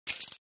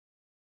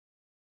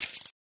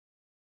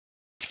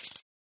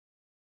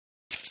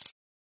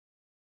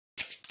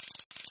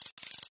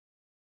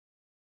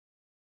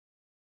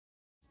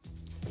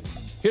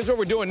Here's what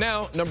we're doing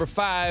now. Number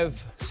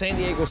 5, San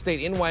Diego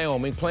State in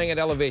Wyoming, playing at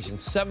elevation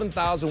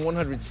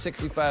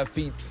 7,165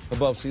 feet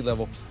above sea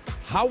level.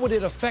 How would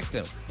it affect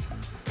them?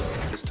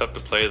 It's tough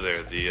to play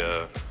there.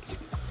 The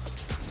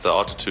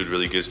altitude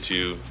really gets to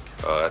you.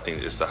 I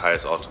think it's the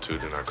highest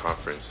altitude in our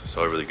conference,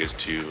 so it really gets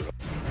to you.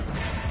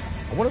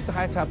 I wonder if the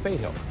high top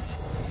fade helped.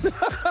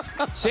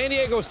 San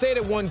Diego State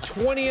had won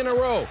 20 in a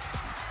row.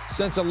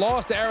 Since a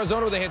loss to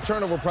Arizona, they had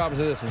turnover problems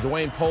in this one.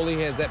 Dwayne Poley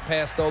has that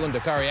pass stolen.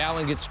 Dakari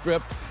Allen gets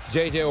stripped.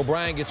 J.J.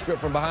 O'Brien gets stripped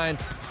from behind.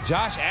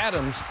 Josh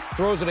Adams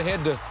throws it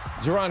ahead to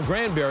Jerron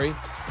Granberry.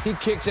 He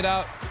kicks it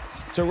out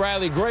to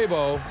Riley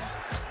Grabo.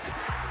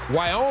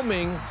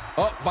 Wyoming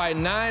up by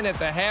 9 at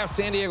the half.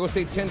 San Diego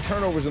State 10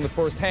 turnovers in the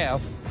first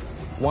half.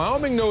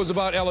 Wyoming knows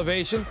about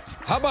elevation.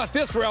 How about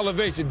this for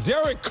elevation?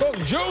 Derek Cook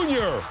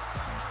Jr.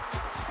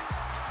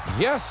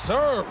 Yes,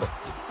 sir.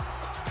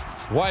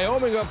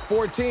 Wyoming up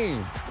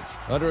 14.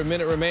 Under a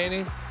minute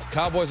remaining.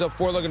 Cowboys up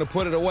 4, looking to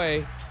put it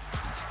away.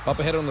 Up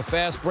ahead on the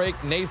fast break,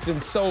 Nathan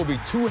Sobey,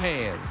 2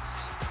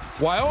 hands.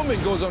 Wyoming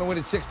goes on to win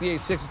at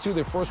 68-62,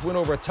 their first win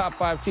over a top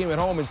 5 team at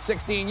home in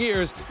 16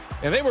 years,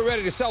 and they were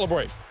ready to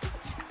celebrate.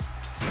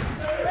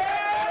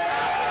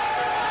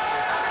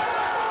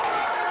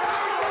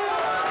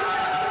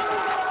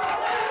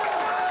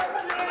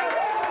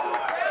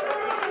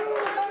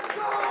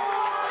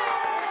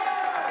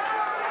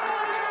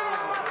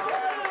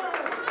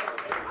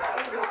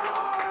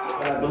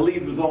 I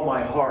believe with all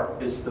my heart,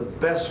 it's the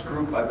best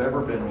group I've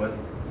ever been with.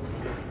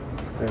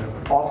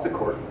 Off the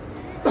court,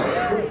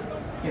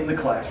 in the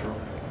classroom,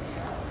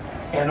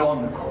 and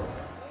on the court.